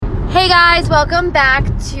Hey guys, welcome back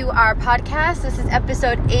to our podcast. This is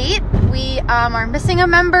episode 8. We are missing a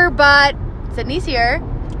member, but Sydney's here.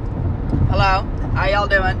 Hello, how y'all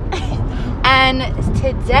doing? And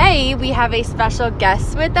today we have a special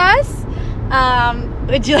guest with us.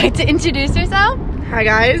 Would you like to introduce yourself? Hi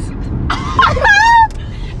guys.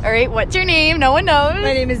 All right, what's your name? No one knows.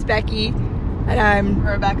 My name is Becky, and I'm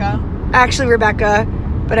Rebecca,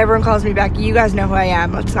 but everyone calls me Becky. You guys know who I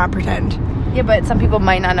am. Let's not pretend. Yeah, but some people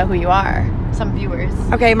might not know who you are. Some viewers.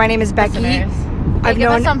 Okay, my name is Becky. Listeners.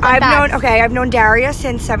 I've known Daria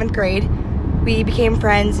since 7th grade. We became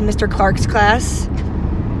friends in Mr. Clark's class. the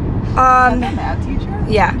math teacher?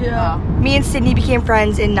 Yeah. Me and Sydney became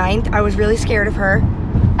friends in 9th. I was really scared of her.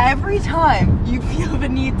 Every time you feel the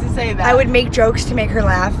need to say that. I would make jokes to make her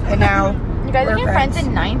laugh, and now You guys we're became friends in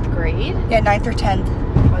 9th grade? Yeah, 9th or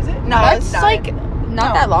 10th. Was it? No, That's it's like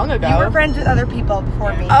not that long ago. You were friends with other people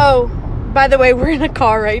before me. Oh, by the way, we're in a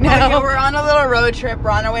car right now. Yeah, we're on a little road trip.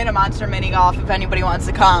 We're on our way to Monster Mini Golf if anybody wants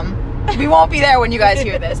to come. We won't be there when you guys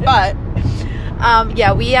hear this, but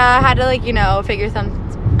we had to figure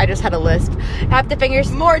some. I just had a list. Have to figure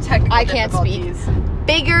more technical I can't speak. difficulties.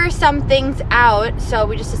 Figure some things out. So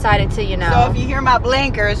we just decided to, So if you hear my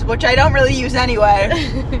blinkers, which I don't really use anyway.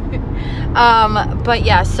 But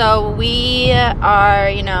yeah, so we are,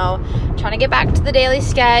 trying to get back to the daily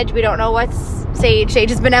sketch. We don't know what's Sage. Sage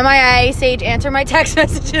has been MIA. Sage, answer my text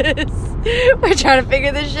messages. We're trying to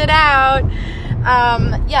figure this shit out.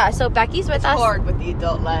 So Becky's with It's us. hard with the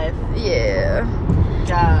adult life. Yeah.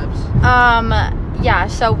 Jobs.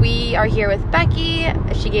 So we are here with Becky.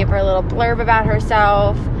 She gave her a little blurb about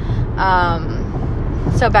herself.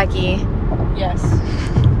 So Becky, Yes.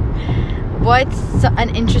 what's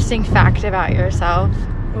an interesting fact about yourself?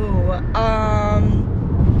 Ooh,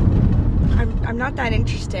 I'm not that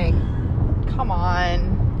interesting. Come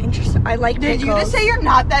on. Interesting. I like Did pickles. you just say you're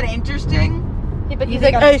not that interesting? Yeah, Becky's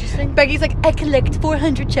think I'm interesting? Becky's like, I collect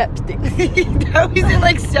 400 chapsticks. That was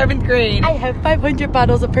in 7th grade. I have 500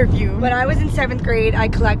 bottles of perfume. When I was in 7th grade, I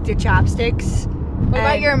collected chopsticks. What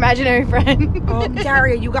about your imaginary friend?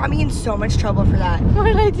 Daria, you got me in so much trouble for that. What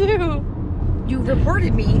did I do? You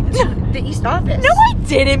reported me to the East office. No, I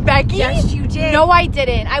didn't, Becky. Yes, you did. No, I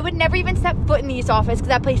didn't. I would never even step foot in the East office because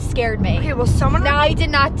that place scared me. Okay, well, someone. No, I did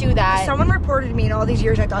not do that. Someone reported me, and all these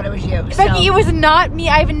years I thought it was you. Becky, it was not me.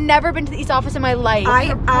 I've never been to the East office in my life.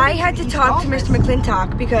 I had to talk to Mr.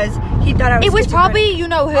 McClintock because he thought I was. It was schizophrenic. probably you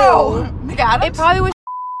know who. Oh, McAdams? It probably was.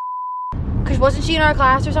 Because wasn't she in our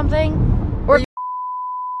class or something? Or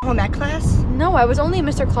home ec class. no, I was only in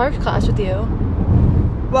Mr. Clark's class with you.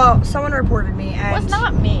 Well, someone reported me, and It was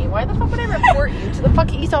not me. Why the fuck would I report you to the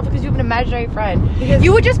fucking East office because you have an imaginary friend? Because-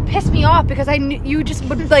 You would just piss me off because I knew you just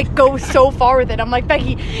would go so far with it. I'm like,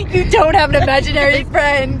 Becky, you don't have an imaginary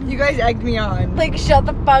friend. You guys egged me on. Like, shut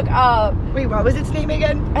the fuck up. Wait, what was its name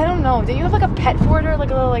again? I don't know. Did you have a pet for it or a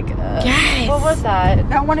little Yes. What was that? I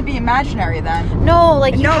don't want to be imaginary then. No,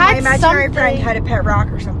 you No, had my imaginary something. friend had a pet rock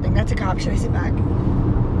or something. That's a cop. Should I sit back?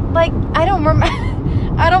 I don't remember.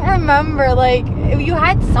 I don't remember. You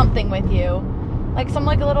had something with you, some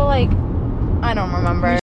a little I don't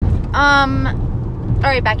remember. All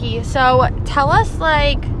right, Becky. So tell us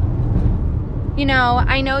I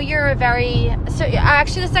know you're a very. So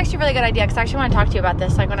actually, this is actually a really good idea because I actually want to talk to you about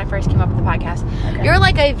this. When I first came up with the podcast, Okay. you're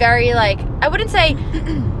a very I wouldn't say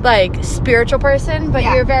spiritual person, but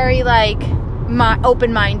Yeah. you're very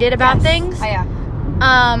open-minded about Yes, things. I am.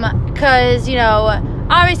 Because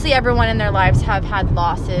obviously everyone in their lives have had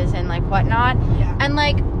losses and whatnot. Yeah. And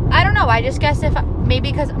I don't know, I just guess if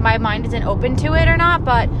maybe because my mind isn't open to it or not,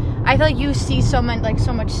 but I feel you see so much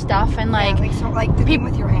so much stuff and the thing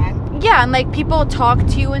with your hand. yeah, and people talk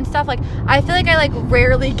to you and stuff. I feel I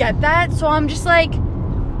rarely get that, so I'm just I'm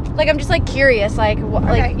just curious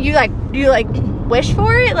Okay. you wish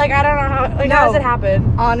for it? I don't know how how does it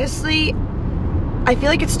happen? Honestly, I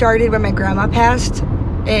feel it started when my grandma passed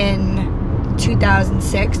in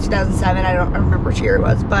 2006, 2007. I don't remember which year it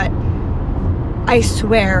was, but I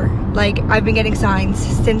swear, I've been getting signs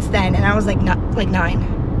since then, and I was 9.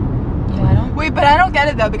 Yeah, I don't. Wait, but I don't get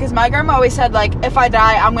it though, because my grandma always said if I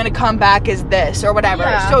die, I'm gonna come back as this or whatever.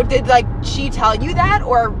 Yeah. So did she tell you that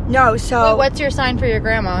or? No, so Wait, what's your sign for your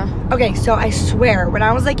grandma? okay, so I swear, when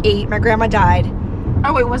I was 8, my grandma died.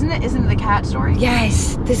 Oh wait, isn't it the cat story?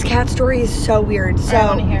 Yes, this cat story is so weird. So I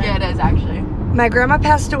want to hear. Yeah, it is actually. my grandma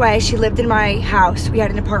passed away. She lived in my house. We had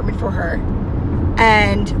an apartment for her,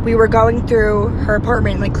 and we were going through her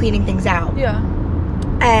apartment, cleaning things out. Yeah.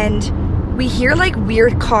 And we hear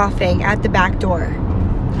weird coughing at the back door,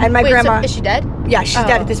 And my Wait, grandma... so is she dead? Yeah, she's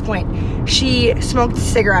dead at this point. She smoked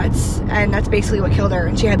cigarettes, and that's basically what killed her,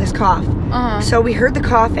 and she had this cough. So we heard the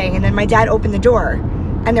coughing, and then my dad opened the door,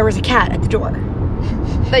 and there was a cat at the door.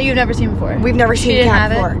 That you've never seen before? We've never seen a cat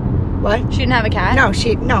before. What? She didn't have a cat?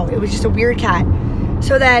 No, it was just a weird cat.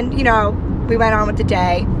 So then, you know, we went on with the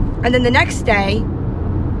day, and then the next day,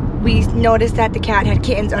 we noticed that the cat had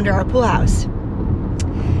kittens under our pool house.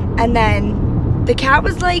 And then the cat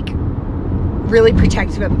was like really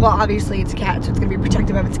protective of, well, obviously it's a cat, so it's gonna be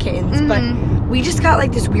protective of its kittens, but we just got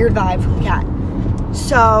like this weird vibe from the cat.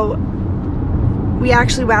 So we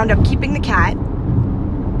actually wound up keeping the cat. And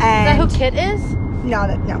is that who Kit is? No,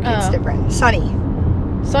 Kit's different. Sunny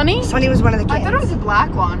was one of the kittens. I thought it was a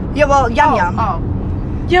black one. Yeah, well, Yum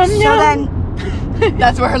Yum. Yum So Yum. then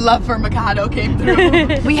That's where her love for Mikado came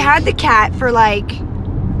through. we had the cat for like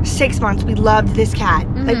 6 months. We loved this cat.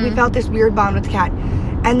 Like, we felt this weird bond with the cat.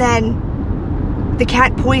 And then the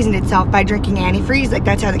cat poisoned itself by drinking antifreeze. Like,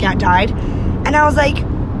 that's how the cat died. And I was like,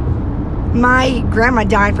 my grandma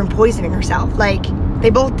died from poisoning herself. Like, they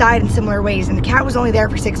both died in similar ways. And the cat was only there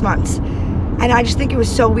for 6 months. And I just think it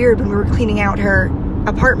was so weird when we were cleaning out her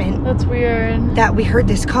apartment. That's weird. That we heard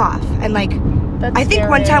this cough. And like, That's I think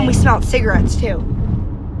one time we smelled cigarettes too.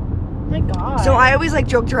 Oh my God. So I always like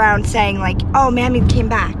joked around saying like, oh, Mammy came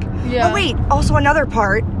back. Yeah. Oh wait, also another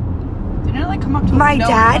part. Didn't it like come up to My the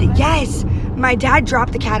dad, yes. My dad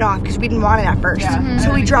dropped the cat off because we didn't want it at first. Yeah.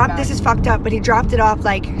 So he dropped, this is fucked up, but he dropped it off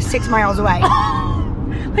like 6 miles away.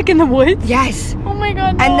 Like in the woods? Yes. Oh my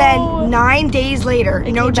God, no. And then 9 days later,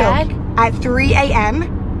 no came joke, back? at 3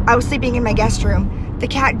 a.m., I was sleeping in my guest room. The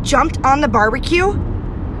cat jumped on the barbecue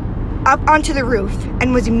up onto the roof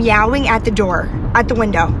and was meowing at the door, at the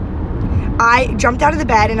window. I jumped out of the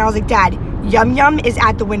bed and I was like, Dad, Yum Yum is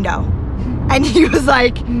at the window. And he was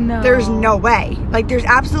like, No. There's no way. Like, there's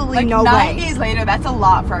absolutely Like no 9 way. days later, that's a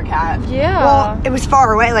lot for a cat. Yeah. Well, it was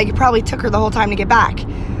far away. Like, it probably took her the whole time to get back.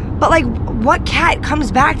 But, like, what cat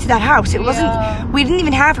comes back to that house? It wasn't, we didn't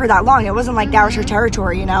even have her that long. It wasn't like that was her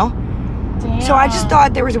territory, you know? Damn. So I just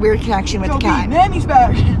thought there was a weird connection with the cat. Mammy's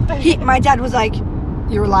back. My dad was like,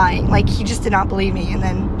 you're lying. Like, he just did not believe me. And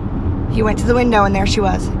then he went to the window and there she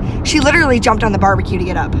was. She literally jumped on the barbecue to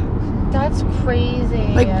get up. That's crazy.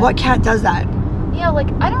 Like, what cat does that? Yeah, like,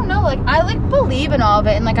 I don't know. Like, I, like, believe in all of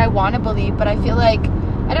it. And, like, I want to believe. But I feel like,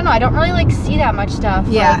 I don't know. I don't really, like, see that much stuff.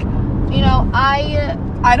 Yeah. Like, you know,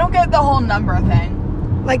 I don't get the whole number thing.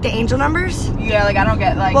 Like the angel numbers? Yeah, like I don't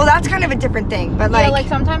get like. Well, that's kind of a different thing, but like. Yeah, like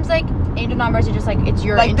sometimes like angel numbers are just like it's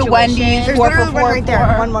your like intuition. the Wendy's. There's 4 literally one right there.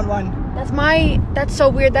 4. 111. That's so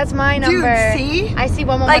weird. That's my number. Dude, see? I see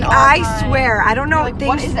 111 Like, all the I time. swear, I don't know. Like, things,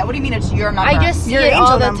 what is that? What do you mean it's your number? I just see your it angel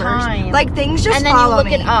all the numbers. time. Like, things just and then follow you look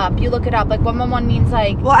me. it up. You look it up. Like 111 means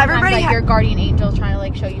like Well, sometimes, everybody like your guardian angel's trying to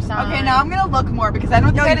like show you signs. Okay, now I'm gonna look more because I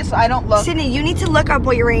don't think so I don't look. Sydney, you need to look up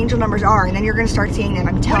what your angel numbers are, and then you're gonna start seeing them.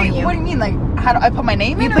 I'm telling you. What do you mean? Like, how do I put my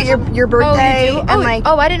name You in? put your birthday Oh, you do? and like.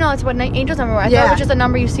 I didn't know that's what angel's number was. I thought Yeah. it was just a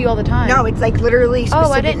number you see all the time. No, it's like literally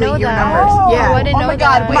specifically I didn't know your that. numbers. Oh, Yeah. I didn't know my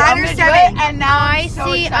that. God, wait, Mine I'm are gonna 7. do it, and now I'm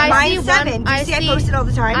so excited. Mine's 7. Do you see I post it all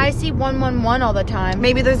the time? I see 111 all the time.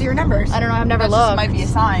 Maybe those are your numbers. I don't know. I've never That looked. just might be a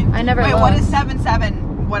sign. I never Wait, looked. what is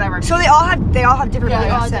 77? Whatever. So they all have different Yeah, they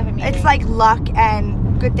all meanings. have different It's meanings. like luck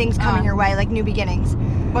and good things coming your way, like new beginnings.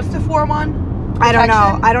 What's the 4-1? I don't know.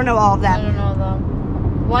 Protection? I don't know all of I them. don't know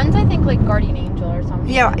though. One's I think like guardian angel or something.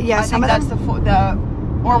 Yeah, I some think of that's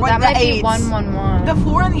them. or what that the might be 8s. 111. The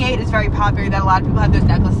 4 and the 8 is very popular. That a lot of people have those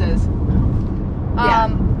necklaces. Yeah.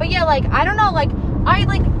 But yeah, like I don't know, like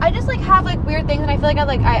I just like have like weird things, and I feel like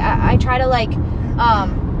I try to like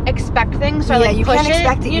expect things, so I Yeah, like you push can't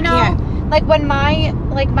expect it, you you know. can't. Like when my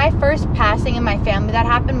first passing in my family that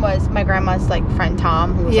happened was my grandma's like friend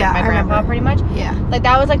Tom, who was Yeah, like my I grandpa remember. pretty much. Yeah. Like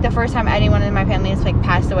that was like the first time anyone in my family has like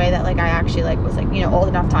passed away that like I actually like was like, you know, old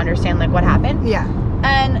enough to understand like what happened. Yeah.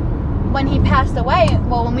 And when he passed away,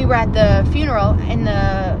 well, when we were at the funeral in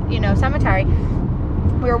the, you know, cemetery,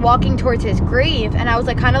 we were walking towards his grave, and I was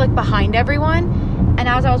like kind of like behind everyone, and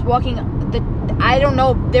as I was walking, I don't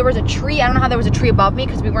know, there was a tree, I don't know how there was a tree above me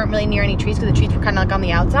because we weren't really near any trees because the trees were kind of like on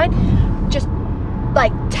the outside. Just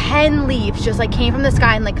like 10 leaves just like came from the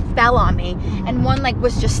sky and like fell on me, and one like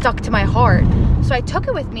was just stuck to my heart. So I took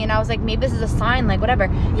it with me, and I was like, maybe this is a sign, like whatever.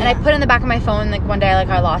 And I put it in the back of my phone, like one day like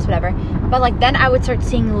I lost whatever. But like then I would start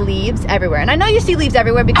seeing leaves everywhere, and I know you see leaves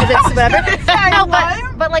everywhere because it's whatever. No,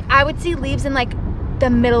 but like I would see leaves in like the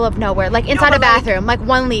middle of nowhere, like inside a bathroom, like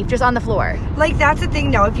one leaf just on the floor. Like, that's the thing,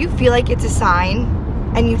 though. If you feel like it's a sign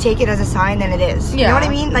and you take it as a sign, then it is. You know what I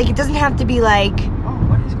mean? Like, it doesn't have to be like, Oh,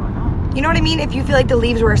 what is going on? you know what I mean? If you feel like the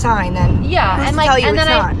leaves were a sign, then Yeah, who's and to like, tell you and it's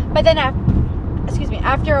then not? but then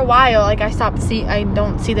after a while, like, I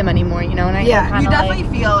don't see them anymore, you know, and I You definitely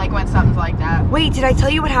feel like when something's like that. Wait, did I tell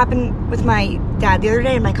you what happened with my dad the other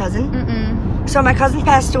day and my cousin? Mm-mm. So my cousin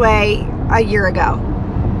passed away a year ago,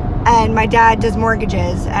 and my dad does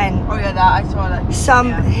mortgages, and Oh yeah, that I saw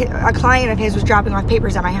that. a client of his was dropping off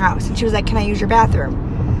papers at my house, and she was like, "Can I use your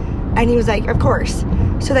bathroom?" And he was like, "Of course."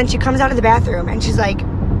 So then she comes out of the bathroom, and she's like,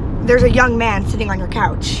 "There's a young man sitting on your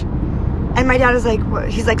couch." And my dad is like, what?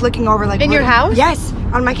 He's like looking over, like, in your house? Yes,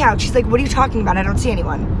 on my couch. She's like, "What are you talking about? I don't see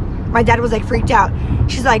anyone." My dad was like freaked out.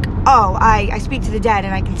 She's like, "Oh, I speak to the dead,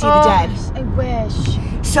 and I can see the dead." I wish.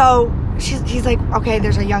 So he's like, "Okay,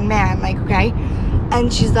 there's a young man, like, okay."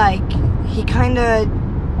 And she's like,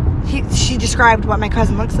 she described what my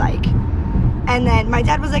cousin looks like. And then my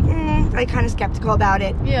dad was like, like, kind of skeptical about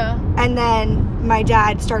it. Yeah. And then my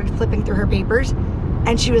dad started flipping through her papers,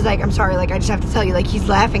 and she was like, "I'm sorry, like, I just have to tell you, like, he's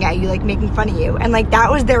laughing at you, like, making fun of you." And, like, that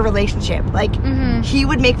was their relationship. Like, he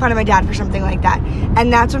would make fun of my dad for something like that.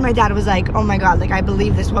 And that's when my dad was like, "Oh my God, like, I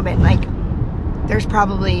believe this woman. Like,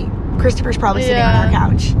 Christopher's probably sitting on our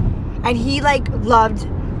couch." And he, like, loved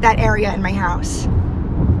that area in my house.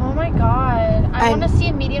 Oh my God. I want to see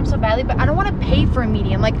a medium so badly, but I don't want to pay for a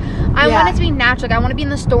medium. Like, I want it to be natural. Like, I want to be in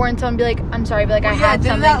the store and someone be like, "I'm sorry, but, like, I had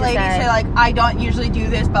something that to lady say." like, "I don't usually do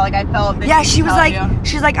this, but, like, I felt this." Yeah, she was like,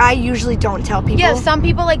 she's like, "I usually don't tell people." Yeah, some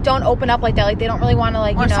people, like, don't open up like that. Like, they don't really want to,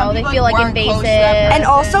 like, Or you know, some they people, feel, like, like, weren't close to invasive. that And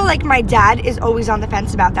also, like, my dad is always on the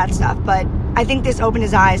fence about that stuff, but I think this opened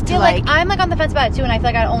his eyes to, yeah, like, I'm, like, on the fence about it, too, and I feel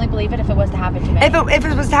like I'd only believe it if it was to happen to me. if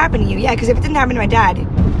it was to happen to you, yeah, because if it didn't happen to my dad,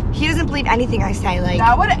 he doesn't believe anything I say, like...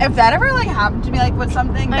 If that ever, like, happened to me, like, with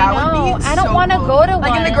something, that would be I don't so want to cool. go to like,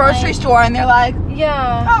 one. in the grocery store, and they're like,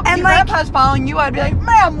 Yeah. "Oh, And, your like- grandpa's following you," I'd be like,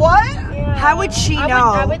 "Ma'am, what?" Yeah. How would she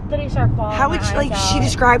know? I would literally start bawling How would my she, like, eyes she out.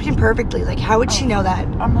 described him perfectly, like, how would she know that?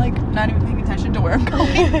 I'm, like, not even paying attention to where I'm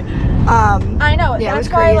going. I know. Yeah, it was that's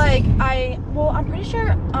why, crazy. like, I'm pretty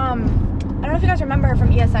sure, I don't know if you guys remember her from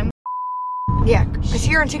ESM. Yeah, I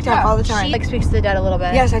see her on TikTok all the time. She, like, speaks to the dead a little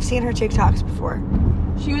bit. Yes, I've seen her TikToks before.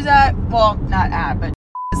 She was at, well, not at, but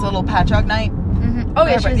this little patchogue night. Mm-hmm. Oh,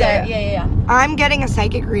 yeah, she was there. Yeah. I'm getting a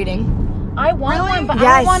psychic reading. I want Really? one, but I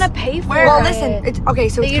Yes. don't want to pay for Where? it. Well, listen, it's okay,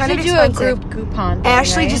 so They it's kind of usually do expensive. a group coupon thing,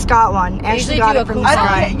 Ashley right? just got one. Ashley usually got do it a from coupon. I don't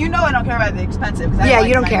Sky. care. You know I don't care about the expensive. 'Cause I Yeah, like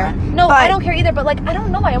you don't my care. rent. No, But- I don't care either, but, like, I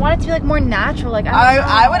don't know. I want it to be, like, more natural. Like, I don't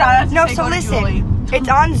know. I would honestly No, say so go to Julie. listen, it's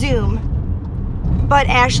on Zoom, but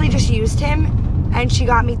Ashley just used him, and she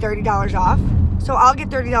got me $30 off. So I'll get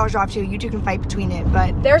 $30 off too. You two can fight between it,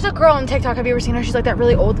 but There's a girl on TikTok. Have you ever seen her? She's like that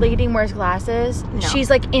really old lady and wears glasses. No. She's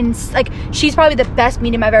like she's probably the best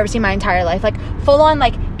medium I've ever seen in my entire life. Like full on,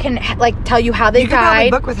 like can like tell you how they You could probably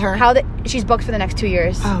died. book with her. She's booked for the next 2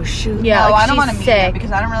 years. oh shoot. Yeah, No, like, I don't she's want to meet her sick.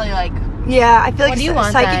 because I don't really like. Yeah, I feel What like do you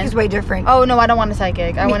want, psychic then? is way different. Oh no, I don't want a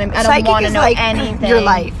psychic. I don't Psychic want to is know like anything. your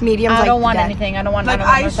life. Medium's I like don't the want dead. anything. I don't want. Like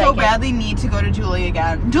I I don't so want a psychic. badly need to go to Julie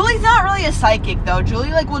again. Julie's not really a psychic though.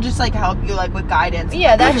 Julie like will just like help you like with guidance.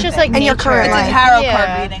 Yeah, that's just like And your nature. current It's a life. tarot Yeah.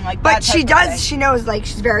 card reading. Like, But that she type of does. thing. She knows. Like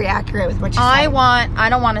she's very accurate with what she's I saying.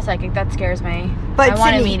 don't want a psychic. That scares me. But I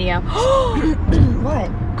want a Sydney- medium.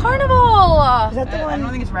 What? Carnival. Is that the I one?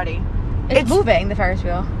 don't think it's ready. It's moving. The Ferris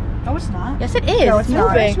wheel. No, it's not. Yes, it is. No, it's it's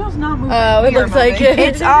not. Ferris moving. wheel's not moving. Oh, it You're looks like moving. it.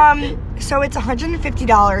 It's so it's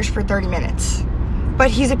 $150 for 30 minutes.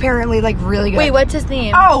 But he's apparently like really good. Wait, what's his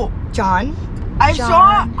name? Oh, John? I John.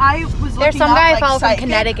 saw. I was looking There's some up, guy I like, follow from psychic.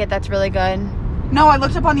 Connecticut that's really good. No, I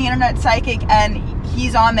looked up on the internet psychic and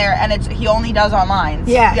he's on there and he only does online.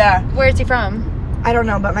 Yeah. Yeah. Where is he from? I don't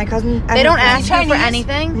know, but my cousin. They don't ask you for Chinese?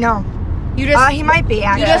 anything. No. You just He might be you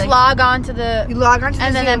actually. just log on to the You log on to the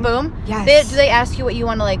and then Zoom. boom. Yes. Do they ask you what you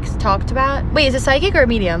want to like talk about? Wait, is it psychic or a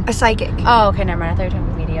medium? A psychic. Oh, okay, never mind. I thought you were talking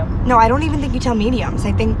about medium. No, I don't even think you tell mediums.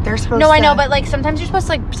 I think they're supposed to. No, I know, but like sometimes you're supposed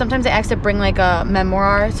to like sometimes they ask to bring like a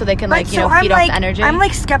memoir so they can like But you know I'm feed like, off the energy. I'm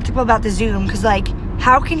like skeptical about the Zoom because like,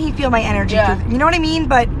 how can he feel my energy? Yeah. You know what I mean?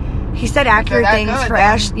 But he said accurate that things good, for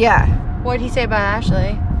then. Ash. Yeah. what did he say about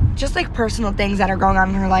Ashley? Just like personal things that are going on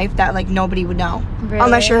in her life that like nobody would know Really?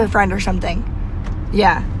 unless you're her friend or something.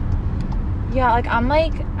 Yeah. Yeah, like I'm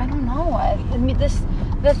like I don't know.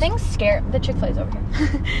 The things scare the Chick-fil-A's over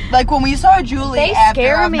here. Like when we saw Julie They after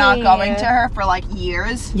scare of not me. going to her for like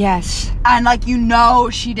years, Yes. and like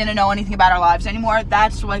she didn't know anything about our lives anymore.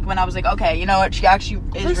 That's like when I was like, okay, you know what? She actually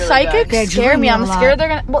is really Psychics good. Yeah, scare Julie me. knew I'm a lot. scared they're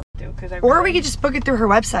gonna. Well, Or we could just book it through her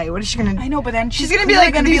website. What is she gonna? I know, but then She's she's gonna be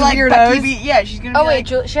clearly like these weirdos. Becky B. Yeah, she's gonna. oh be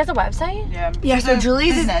wait, like, she has a website. yeah. Yeah. she's So a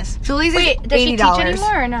Julie's business. Julie's Wait, is does she $80. teach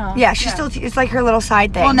anymore or no? Yeah, she's Yeah. still. It's like her little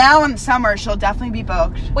side thing. Well, now in the summer she'll definitely be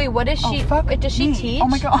booked. Wait, what is she? Wait, does she me. teach? Oh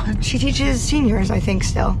my god. She teaches seniors, I think,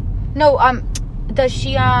 still. No, does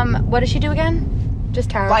she what does she do again? Just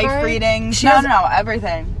tarot life cards? readings. She No, does- no,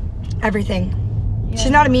 everything. Everything. Yeah.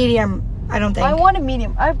 She's not a medium, I don't think. I want a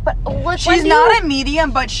medium. She's not a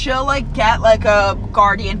medium, but she'll like get like a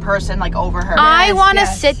guardian person like over her. I want to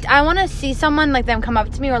yes. I want to see someone like them come up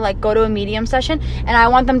to me or like go to a medium session, and I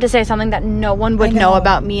want them to say something that no one would I know know.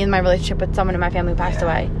 about me and my relationship with someone in my family who passed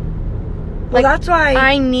away. Well, that's why.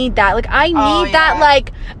 I need that. Like, I need that. yeah.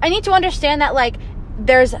 Like, I need to understand that. Like,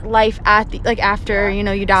 there's life at the after you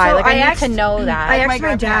know you die. So like, I need asked- to know that. I my asked my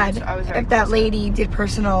grandparents, dad I was very if that close to. lady did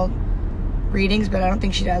personal readings, but I don't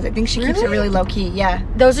think she does. I think she keeps it Really? really low key. Yeah.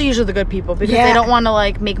 Those are usually the good people because Yeah. they don't want to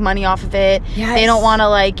like make money off of it. Yes. They don't want to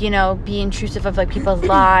like, you know, be intrusive of like people's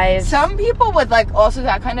lives. Some people with like also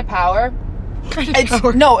that kind of power. It's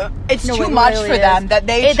power. no, it's No, too it much really for is. them that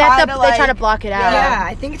they They try to block it out. Yeah,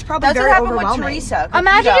 I think it's probably That's what very happened with overwhelming. Teresa. 'cause,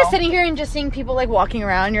 Imagine you know, just sitting here and just seeing people like walking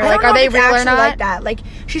around. You're I like, don't know are they if real it's or actually not? like that. Like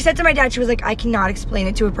she said to my dad, she was like, I cannot explain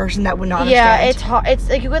it to a person that would not Yeah, understand. it's hard. It's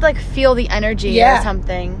like you could like feel the energy Yeah. or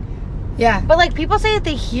something. Yeah. But like people say that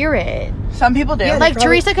they hear it. some people do. Yeah, Like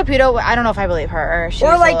probably- Teresa Caputo, I don't know if I believe her. Or, she Or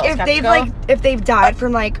was a like little if they've skeptical. if they've died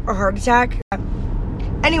from like a heart attack.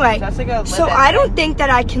 Anyway, That's like a so live-in I don't thing. think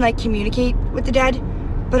that I can like communicate with the dead,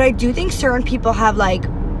 but I do think certain people have like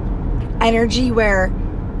energy where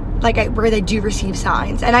where they do receive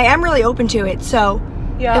signs, and I am really open to it. So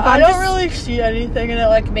Yeah, if I I'm don't just- really see anything, and it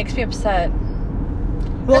like makes me upset.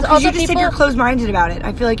 well, There's because you also just said people- you're closed-minded about it.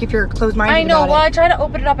 I feel like if you're closed-minded I know. about Well, I it, try to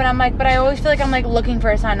open it up, and I'm like, but I always feel like I'm like looking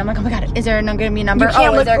for a sign. I'm like, oh my god, is there going to be a number? you can't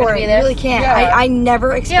oh, is look there for going it. to be You this? really can't. Yeah. I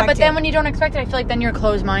never expect Yeah, but then it. when you don't expect it, I feel like then you're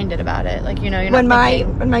closed-minded about it. Like, you know, you're when not my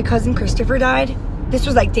thinking. when my cousin Christopher died, this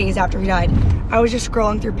was like days after he died. I was just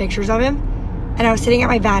scrolling through pictures of him, and I was sitting at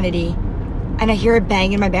my vanity, and I hear a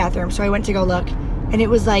bang in my bathroom. So I went to go look, and it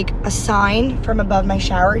was like a sign from above my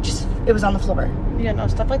shower. It was on the floor. Yeah, no,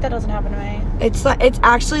 stuff like that doesn't happen to me. It's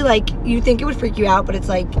actually like you think it would freak you out, but it's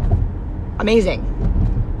like amazing.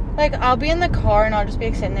 Like, I'll be in the car, and I'll just be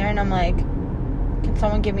like, sitting there, and I'm like, can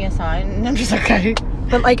someone give me a sign? And I'm just like, okay.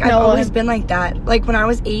 But like I've No, always I'm- been like that. Like when I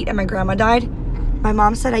was 8 and my grandma died, my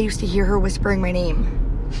mom said I used to hear her whispering my name,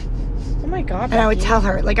 Oh my god. and I would Becky. tell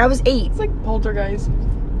her. Like I was 8. It's like poltergeist.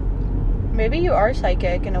 Maybe you are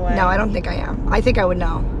psychic in a way. No, I don't think I am. I think I would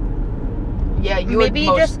know. Yeah, you Maybe would you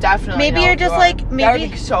most just- definitely. maybe know you're if just you are. like- that maybe-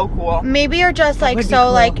 would be so cool. Maybe you're just That like would be so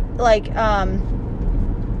cool.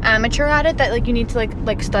 amateur at it that like you need to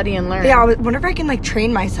like study and learn. Yeah, I wonder if I can like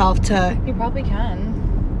train myself to. You probably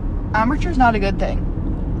can. Amateur's not a good thing.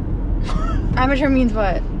 Amateur means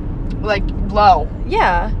what? Like low.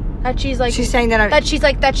 Yeah. That she's like She's saying that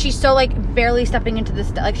that she's so like barely stepping into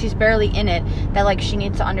this like she's barely in it that like she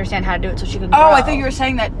needs to understand how to do it so she can grow. Oh, I thought you were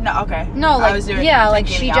saying that. No, okay. No, I like was doing, yeah, like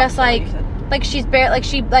thinking she the just opposite of like what you said. like she's bare like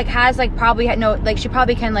she like has like probably no like she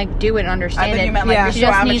probably can like do it and I understand thought it. you meant like Yeah. you're She so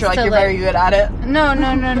just needs amateur, like to, you're like- very good at it. No.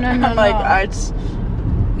 I'm like, it's.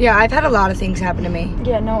 Yeah, I've had a lot of things happen to me.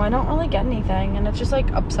 Yeah, no, I don't really get anything, and it's just like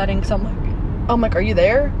upsetting. So I'm like, are you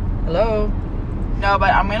there? Hello. No,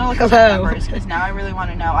 but I'm gonna look up Hello. the numbers because now I really want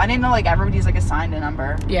to know. I didn't know like everybody's like assigned a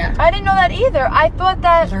number. Yeah. I didn't know that either. I thought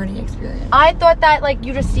that Learning experience. like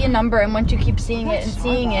you just see a number, and once you keep seeing it and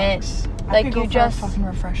seeing it, I like could go you for just a fucking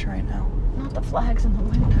refresher right now. not the flags in the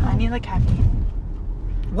window. I need like caffeine.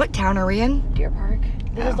 What town are we in? Deer Park.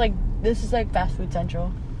 This Oh. is like fast food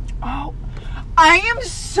central. Oh, I am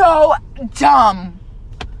so dumb.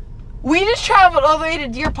 We just traveled all the way to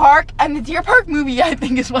Deer Park, and the Deer Park movie I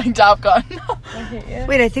think is playing Top Gun. I hate you.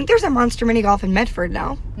 Wait, I think there's a Monster Mini Golf in Medford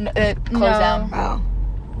now. It closed No. down. Oh.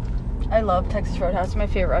 I love Texas Roadhouse. It's my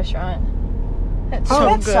favorite restaurant. It's Oh, so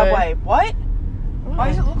That's good. Subway. What? Why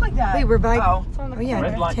does it look like that? Wait, we're by. Oh. It's on the Oh, yeah. corner.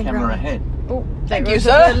 Red light, 10 camera grand. ahead. Oh, Thank there you, goes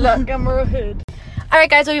sir. the red light, camera ahead. All right,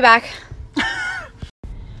 guys, we'll be back.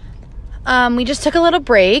 We just took a little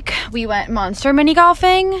break. We went monster mini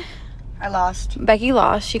golfing. I lost. Becky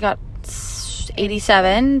lost. She got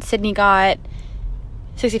 87. Sydney got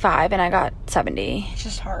 65, and I got 70. It's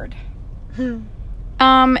just hard.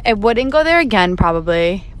 I wouldn't go there again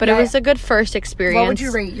probably, but it Yeah. was a good first experience. What would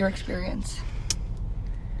you rate your experience?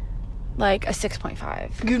 Like a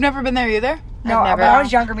 6.5. You've never been there either? No, never- when I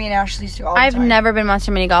was younger, me and Ashley used to go all the I've time. never been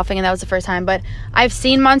monster mini golfing, and that was the first time. But I've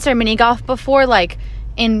seen monster mini golf before, like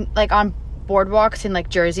in like on boardwalks in like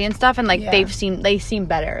Jersey and stuff, and like Yeah. they seem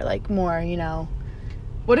better, like more, you know.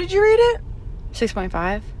 What did you rate it?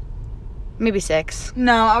 6.5, maybe 6.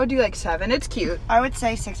 No, I would do like 7. It's cute. I would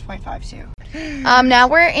say 6.5 too. Now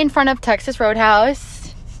we're in front of Texas Roadhouse.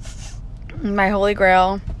 My holy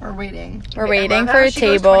grail. We're waiting. We're I waiting love for how a she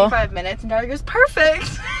goes table. 25 minutes, and Tyler goes, perfect.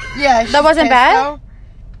 Yeah, That wasn't bad?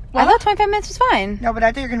 What? I thought 25 minutes was fine. No, but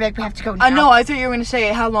I thought you were gonna be like, we have to go now. I know, I thought you were going to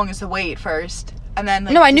say, how long is the wait first? and then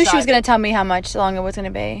like, No, I knew she was decide. gonna tell me how much long it was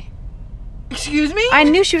gonna be. Excuse me? I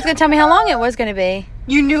knew she was gonna tell me how long it was gonna be.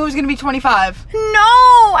 You knew it was gonna be 25. No,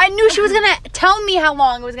 I knew she was gonna tell me how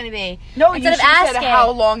long it was gonna be. No, instead you of should've asking. said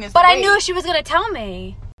how long is But the I wait. knew she was gonna tell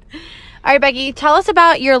me. All right, Becky, tell us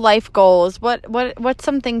about your life goals. What's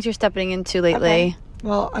some things you're stepping into lately?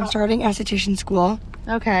 Well, I'm starting esthetician school.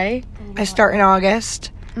 Okay. I start in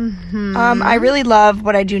August. Mm-hmm. I really love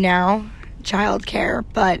what I do now, childcare,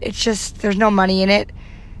 but it's just there's no money in it,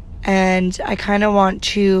 and I kind of want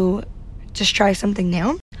to just try something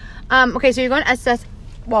new. Okay, so you're going to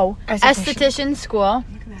esthetician school.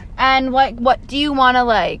 And what do you want to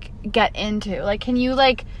like get into? Like, can you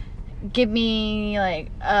like give me like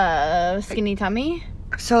a skinny tummy?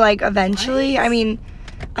 So like eventually, I mean,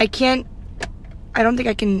 I don't think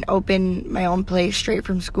I can open my own place straight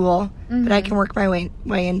from school, but I can work my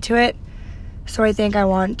way into it. So I think I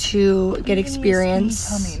want to get experience.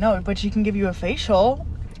 Tell me, no, but she can give you a facial.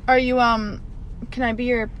 Are you can I be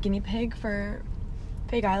your guinea pig for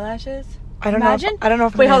fake eyelashes? I don't know. I don't know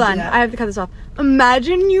if I'm Wait, hold gonna on. do that. I have to cut this off.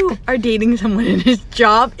 Imagine you are dating someone and his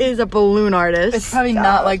job is a balloon artist. It's probably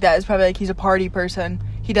not like that. It's probably like he's a party person.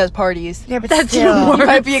 He does parties. Yeah, but That's still. even He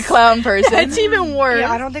might be a clown person. That's even worse.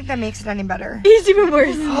 Yeah, I don't think that makes it any better. He's even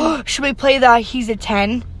worse. Should we play the he's a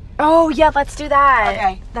 10? Oh yeah, let's do that.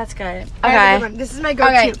 Okay. That's good. I have a Okay. good one. This is my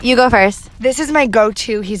go-to. Okay, you go first. This is my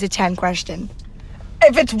go-to he's a 10 question.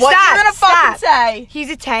 If it's what Stop, you're gonna fucking say. He's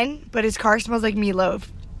a 10, but his car smells like meatloaf.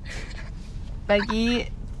 Becky,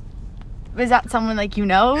 is that someone like you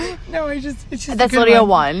know? No, it's just That's literally a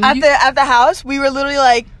 1. At the house, we were literally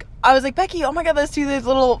like, I was like, Becky, oh my god, let's do this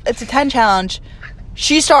little, it's a 10 challenge.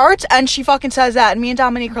 She starts and she fucking says that, and me and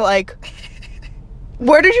Dominique are like,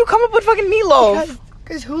 where did you come up with fucking meatloaf?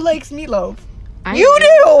 Because who likes meatloaf? You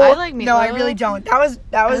do! I like meatloaf. No, I really don't. That was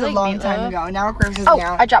a like long meatloaf. time ago. Now it grosses Oh, me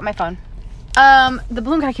out. I dropped my phone. The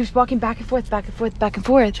balloon guy keeps walking back and forth, back and forth, back and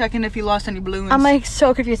forth. Checking if you lost any balloons. I'm like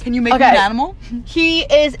so confused. Can you make me an animal? He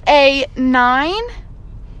is a 9,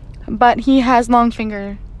 but he has long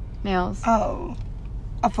fingernails. Oh,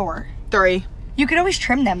 a 4. 3. You could always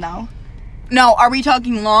trim them though. No, are we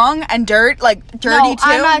talking long and dirt? Like dirty No, too?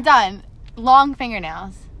 I'm not done. Long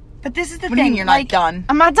fingernails. But this is the What do you thing. mean you're like, not done?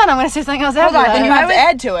 I'm not done. I'm gonna say something else after on, that. Then you I have to was-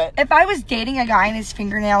 add to it. If I was dating a guy and his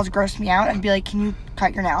fingernails grossed me out, I'd be like, "Can you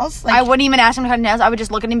cut your nails?" Like, I wouldn't even ask him to cut nails. I would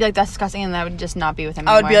just look at him and be like, "That's disgusting," and I would just not be with him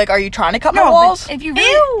I would anymore. be like, are you trying to cut my no, walls? but if you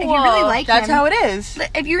really like That's him, how it is.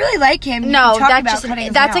 If you really like him, you no, can talk that's about just cutting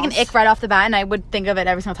his that's like an nails. ick right off the bat, and I would think of it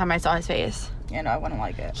every single time I saw his face. Yeah, no, I wouldn't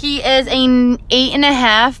like it. He is an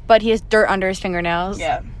 8.5, but he has dirt under his fingernails.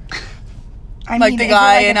 Yeah. I Like mean, the is it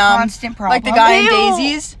guy like a in constant problem? like the guy in Ew.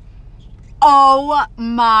 Daisies. Oh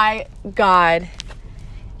my god.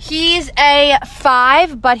 He's a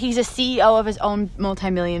 5, but he's a CEO of his own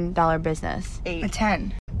multi-million-dollar business. A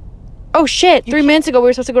 10. Oh shit! 3 minutes ago we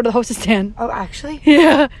were supposed to go to the hostess stand. Oh, actually?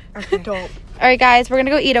 Yeah. Okay. Dope. All right, guys, we're gonna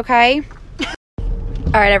go eat. Okay.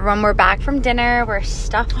 All right, everyone, we're back from dinner. We're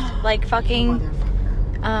stuffed like fucking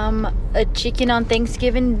a chicken on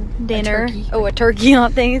Thanksgiving dinner. A turkey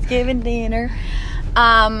on Thanksgiving dinner.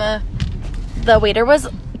 The waiter was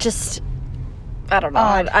just, I don't know.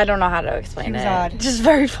 Odd. I don't know how to explain He was it. odd. Just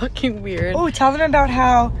very fucking weird. Oh, tell them about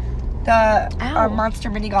how the Ow. Monster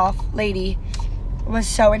Mini Golf lady was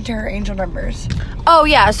so into her angel numbers. Oh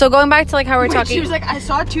yeah. So going back to like how we're talking. She was like, I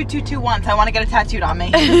saw 222 once. I want to get it tattooed on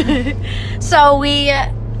me. So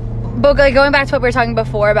but like going back to what we were talking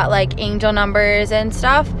before about like angel numbers and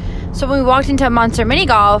stuff. So when we walked into Monster Mini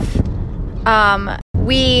Golf,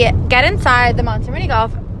 we get inside the Monster Mini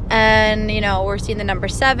Golf, and you know we're seeing the number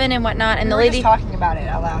 7 and whatnot, and We the were lady. just talking about it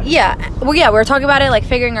out loud. Yeah, well, yeah, we were talking about it, like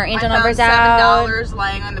figuring our angel numbers out. $7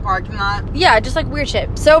 laying on the parking lot. Yeah, just like weird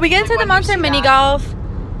shit. So we get Like, into the when you Monster see Mini that. Golf,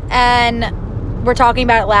 and we're talking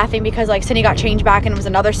about it, laughing because like Cindy got changed back and it was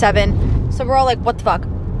another 7. So we're all like, what the fuck?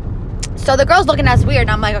 So the girl's looking at us weird,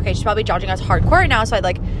 and I'm like, okay, she's probably judging us hardcore right now. So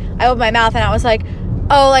I opened my mouth and I was like,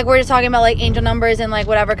 oh, like we're just talking about like angel numbers and like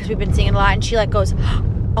whatever because we've been seeing it a lot. And she like goes,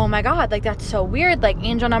 oh my god, like that's so weird. Like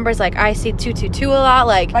angel numbers, like I see 222 a lot.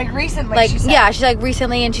 Like recently, like she said. yeah, she's like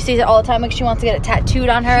recently, and she sees it all the time. Like she wants to get it tattooed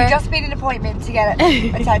on her. She just made an appointment to get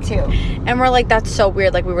a tattoo. And we're like, that's so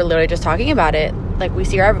weird. Like, we were literally just talking about it. Like, we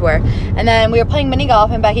see her everywhere. And then we were playing mini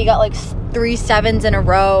golf, and Becky got like 3 7s in a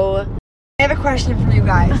row. I have a question for you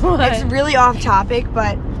guys. What? It's really off topic,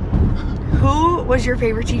 but who was your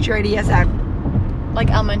favorite teacher at ESM? Like,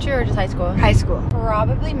 elementary or just high school? High school.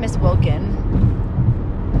 Probably Miss Wilkin.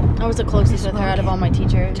 I was the closest with her out of all my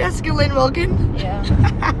teachers. Jessica Lynn Wilkin. Yeah.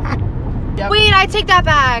 Yep. Wait, I take that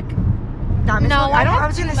back. Not Miss No, Wilkin? I I have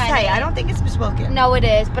was gonna too say, many. I don't think it's Miss Wilkin. No, it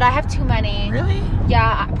is, but I have too many. Really?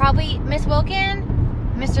 Yeah, probably Miss Wilkin,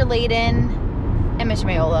 Mr. Layden, and Mr.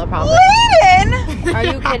 Mayola, probably. Layden! Are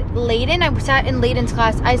you kidding? Layden? I sat in Layden's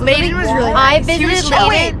class. Layden was really I nice. He was visited chill.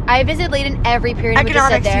 Layden. I visited Layden every period. We just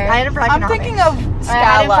sit Economics. there. I had him for I'm economics. thinking of I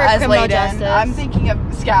had him Scala for as criminal Layden. justice. I'm thinking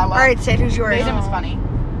of Scala. All right, Sid, who's yours? Layden was funny.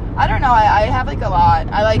 I don't know. I have like a lot.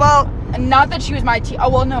 I like. Well, not that she was my Oh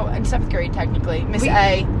well, no, in 7th grade technically. Miss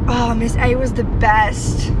A. oh, Miss A was the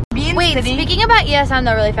best. Me and Wait, City. speaking about ESM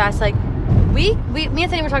though, really fast, like me and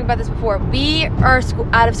Cindy were talking about this before. We are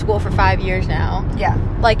out of school for 5 years now. Yeah.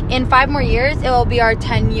 Like in 5 more years, it will be our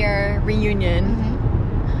 10-year reunion.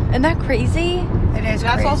 Mm-hmm. Isn't that crazy? It is.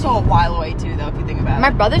 That's crazy. also a while away too, though, if you think about My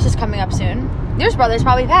it. brother's just coming up soon. Yours brother's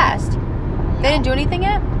probably passed. They didn't do anything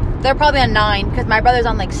yet? They're probably on 9 because my brother's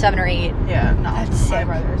on like 7 or 8. Yeah, no. That's my sick.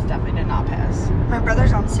 brothers definitely did not pass. My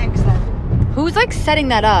brother's on 6 then. Who's like setting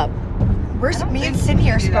that up? We're I don't me and think Sydney we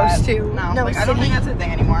are do that. supposed to. No, like, I don't think that's a thing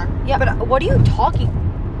anymore. Yeah, but what are you talking?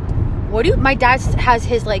 My dad has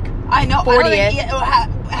his like. I know. 40th.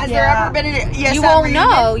 Has there ever been an ESM You won't reunion?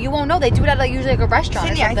 know. You won't know. They do it at like usually like a restaurant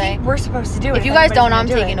Sydney, or I something. think we're supposed to do it. If you guys don't, I'm anybody's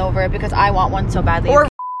gonna taking do it. over it because I want one so badly. Or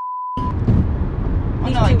I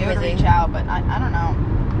He's know, like, too they would busy. reach out, but I don't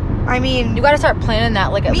know. I mean, You got to start planning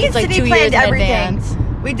that like at me least and like Sydney 2 years planned in everything. advance.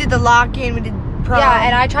 We did the lock-in. We did prom. Yeah,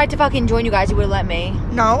 and I tried to fucking join you guys. You wouldn't let me.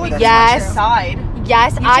 No, that's Yes. not Side.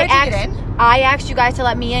 Yes, You I tried to get asked. in? I asked you guys to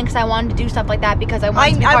let me in because I wanted to do stuff like that because I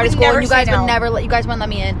wanted to be I part of would school. never And you say guys no. would never let. You guys wouldn't let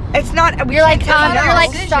me in. true. It's not. We You're like, can't say no. you're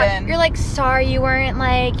like, decision. you're like, sorry, you weren't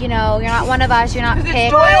like, you're not one of us. You're not Because it's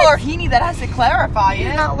picked. Doyle or Heaney that has to clarify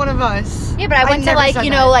You're it. not one of us. Yeah, but I went to never like, said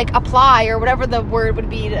you that. know, like apply or whatever the word would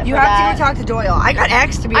be. You for have that. to go talk to Doyle. I got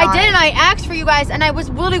asked to be. I on did, it. and I asked for you guys, and I was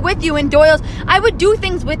literally with you in Doyle's. I would do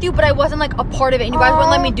things with you, but I wasn't like a part of it, and you guys wouldn't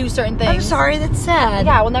let me do certain things. I'm sorry. That's sad.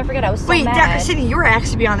 Yeah, I will never forget. I was so Wait, mad. Sydney, you were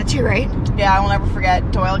asked to be on it too, right? Yeah, I will never forget.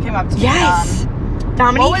 Doyle came up to me. Yes.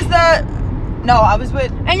 Dominique. What was the? No, I was with.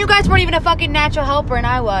 And you guys weren't even a fucking natural helper, and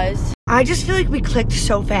I was. I just feel like we clicked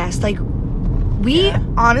so fast. Like, we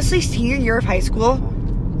honestly, senior year of high school,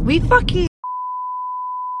 we fucking.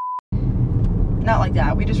 Not like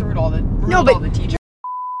that. We just ruled all the. No, but- all the teachers.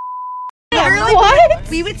 Literally, What?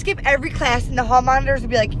 We would skip every class, and the hall monitors would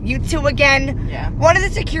be like, "You two again." Yeah. One of the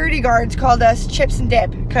security guards called us Chips and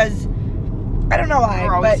Dip because I don't know why.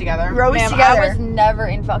 We're always but together. We're always Ma'am, together. I was never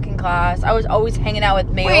in fucking class. I was always hanging out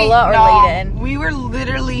with Mayola Wait, or no, Layden. we were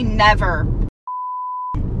literally never.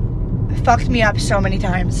 Fucked me up so many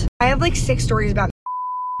times. I have like 6 stories about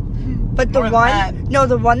but the More than one that. no,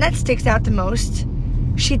 the one that sticks out the most,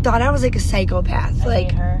 she thought I was like a psychopath. I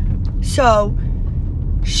Like hate her. so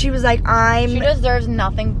she was like, She deserves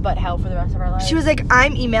nothing but hell for the rest of her life. she was like,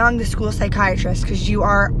 I'm emailing the school psychiatrist because you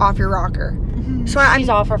are off your rocker. So She's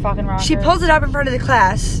off her fucking rocker. she pulls it up in front of the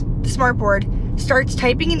class, the smart board, starts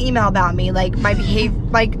typing an email about me, like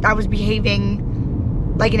like I was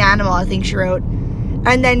behaving like an animal, I think she wrote.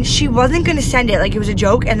 And then she wasn't gonna send it, like it was a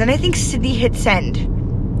joke, and then I think Sydney hit send.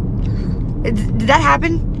 Did that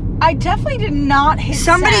happen? I definitely did not hit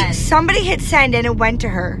send. Somebody hit send and it went to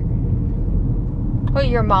her. Wait,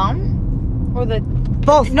 your mom? Or the...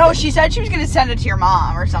 Both. No, she said she was gonna send it to your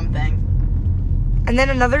mom or something. And then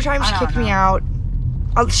another time she I don't kicked me know. out.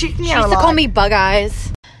 Oh, she kicked me She out a used to lot. call me Bug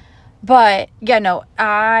Eyes. But, yeah, no.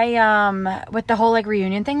 I, with the whole, like,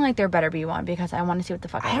 reunion thing, like, there better be one because I want to see what the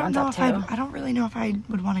fuck I don't everyone's know up if to. I don't really know if I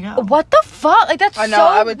would want to go. What the fuck? Like, that's I know, so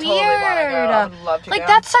I would weird. totally wanna go. I would love to like, go.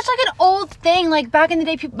 that's such, like, an old thing. Like, back in the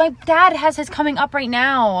day, my dad has his coming up right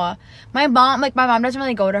now. My mom doesn't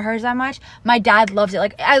really go to hers that much. My dad loves it.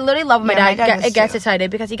 Like, I literally love when Yeah, my my dad, dad does gets too. excited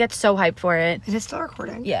because he gets so hyped for it. Is it still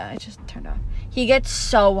recording? Yeah, it just turned off. He gets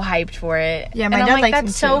so hyped for it. Yeah, my and dad I'm like, likes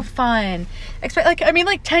that's him so too. fun. I mean,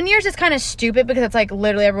 like, 10 years is kind of stupid because it's like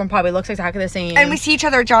literally everyone probably looks exactly the same. And we see each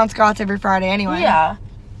other at John Scott's every Friday anyway. Yeah.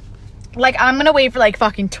 Like, I'm gonna wait for like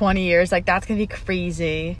fucking 20 years. Like, that's gonna be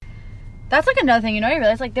crazy. That's like another thing, you know, I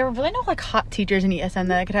realized like there were really no like hot teachers in ESM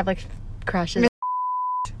that I could have like crushes.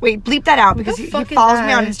 Wait, bleep that out because the he fuck is follows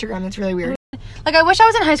me on that? Instagram. That's really weird. Like, I wish I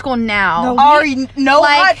was in high school now. No, Are you no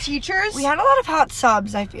like- hot teachers? We had a lot of hot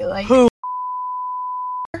subs, I feel like. Who?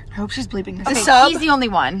 I hope she's bleeping this. The out. sub? He's the only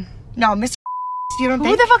one. No, Miss. You don't Who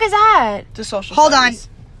think? the fuck is that? The social Hold on. studies.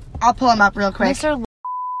 I'll pull him up real quick. Mr. How do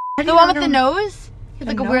The you one not with the know- nose? He had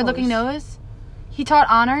The like a weird looking nose. He taught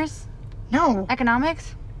honors, No.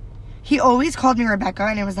 economics. He always called me Rebecca,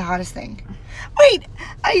 and it was the hottest thing. Wait,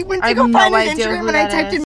 I went to I go have no find his idea Instagram who and I that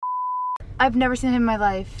typed is. in. I've never seen him in my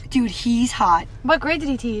life. Dude, he's hot. What grade did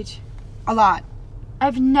he teach? A lot.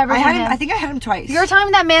 I've never I seen had him. him. I think I had him twice. You're telling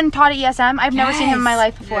me that man taught at ESM? I've never seen him in my Yes.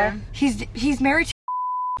 life before. Yeah. He's married to.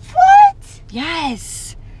 What?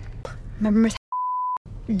 Yes. Remember Miss?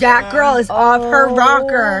 That girl is off her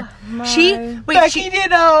rocker. She Becky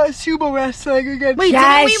did sumo wrestling again. Wait,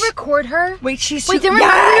 Yes. didn't we record her? didn't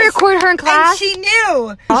we record her in class? And she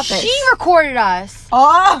knew. She recorded us.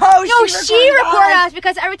 Oh, No, she recorded us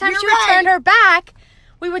because every time You're she would right. turn her back,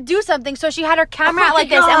 we would do something. So she had her camera Oh out my like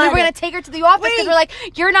this, and we God. were gonna take her to the office because Wait. we're like,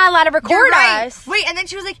 "You're not allowed to record You're right. us." Wait, and then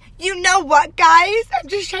she was like, you know what, guys? I'm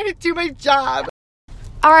just trying to do my job.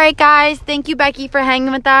 All right, guys. Thank you, Becky, for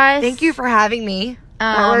hanging with us. Thank you for having me.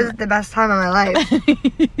 That was the best time of my life.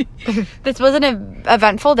 This was an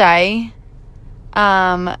eventful day.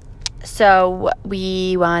 So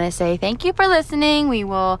we want to say thank you for listening. We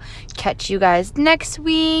will catch you guys next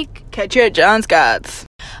week. Catch you at John Scott's.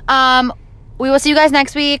 We will see you guys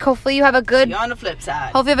next week. Hopefully you have a good See you on the flip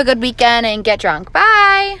side. Hopefully you have a good weekend and get drunk.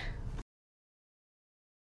 Bye.